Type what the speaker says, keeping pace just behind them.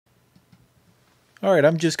Alright,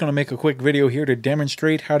 I'm just going to make a quick video here to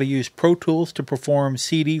demonstrate how to use Pro Tools to perform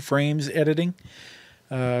CD frames editing.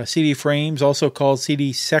 CD frames, also called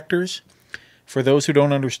CD sectors. For those who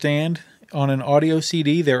don't understand, on an audio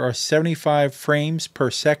CD there are 75 frames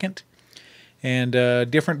per second, and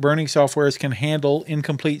different burning softwares can handle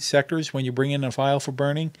incomplete sectors when you bring in a file for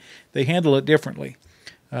burning. They handle it differently.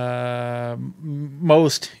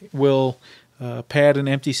 Most will pad an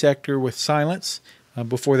empty sector with silence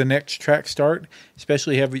before the next track start,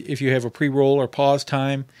 especially if you have a pre-roll or pause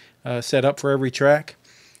time set up for every track.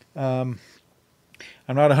 I'm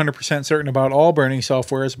not 100% certain about all burning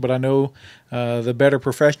softwares, but I know the better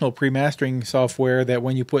professional pre-mastering software that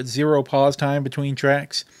when you put 0 pause time between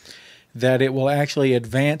tracks, that it will actually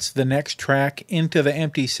advance the next track into the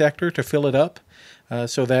empty sector to fill it up,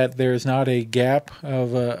 so that there's not a gap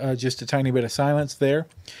of just a tiny bit of silence there.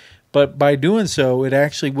 But by doing so, it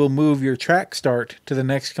actually will move your track start to the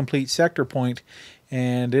next complete sector point,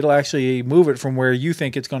 and it'll actually move it from where you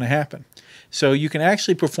think it's going to happen. So you can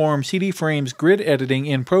actually perform CD frames grid editing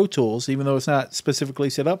in Pro Tools, even though it's not specifically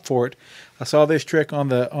set up for it. I saw this trick on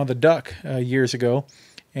the Duck years ago,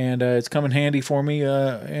 and it's come in handy for me,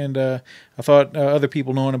 and I thought other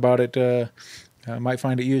people knowing about it might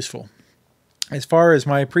find it useful. As far as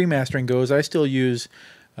my pre-mastering goes, I still use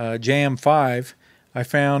Jam 5. I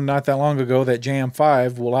found not that long ago that Jam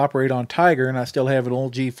 5 will operate on Tiger, and I still have an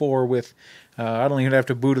old G4 with, I don't even have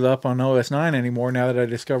to boot it up on OS 9 anymore now that I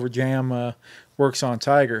discovered Jam works on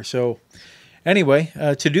Tiger. So anyway,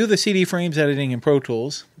 to do the CD frames editing in Pro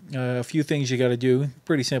Tools, a few things you got to do.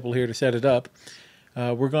 Pretty simple here to set it up.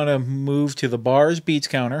 We're going to move to the bars beats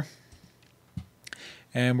counter,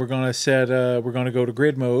 and we're going to go to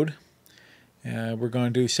grid mode. We're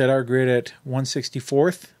going to set our grid at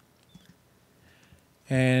 1/64th.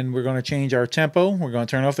 And we're going to change our tempo. We're going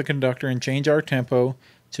to turn off the conductor and change our tempo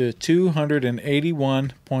to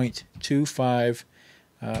 281.25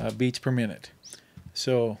 beats per minute.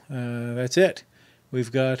 So that's it.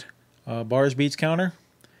 We've got bars beats counter.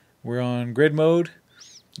 We're on grid mode.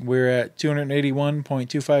 We're at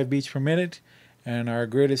 281.25 beats per minute, and our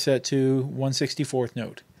grid is set to 1/64th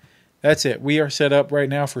note. That's it. We are set up right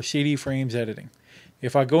now for CD frames editing.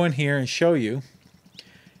 If I go in here and show you,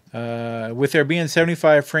 with there being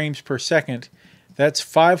 75 frames per second, that's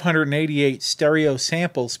 588 stereo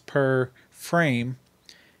samples per frame.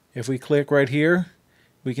 If we click right here,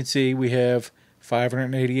 we can see we have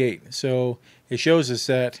 588. So it shows us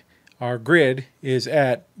that our grid is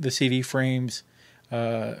at the CD frames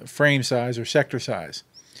frame size or sector size.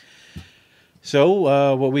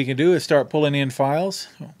 So what we can do is start pulling in files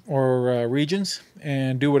or regions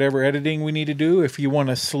and do whatever editing we need to do. If you want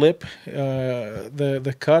to slip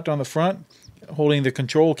the cut on the front, holding the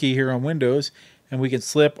control key here on Windows, and we can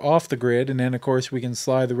slip off the grid, and then of course we can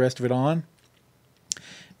slide the rest of it on.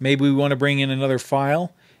 Maybe we want to bring in another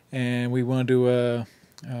file and we want to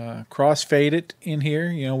crossfade it in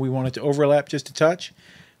here. You know, we want it to overlap just a touch.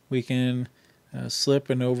 We can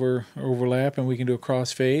slip and overlap, and we can do a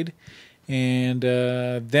crossfade. And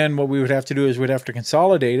then what we would have to do is we'd have to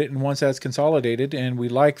consolidate it, and once that's consolidated and we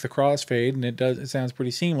like the crossfade and it sounds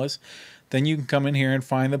pretty seamless, then you can come in here and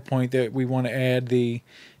find the point that we want to add the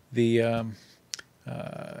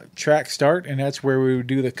track start, and that's where we would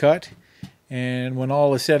do the cut. And when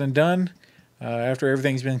all is said and done, after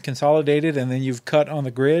everything's been consolidated and then you've cut on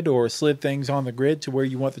the grid or slid things on the grid to where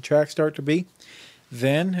you want the track start to be,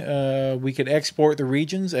 then we could export the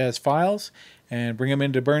regions as files and bring them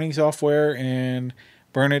into burning software and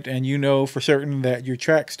burn it, and you know for certain that your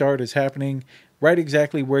track start is happening right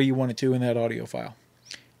exactly where you want it to in that audio file.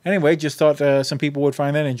 Anyway, just thought some people would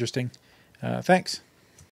find that interesting. Thanks.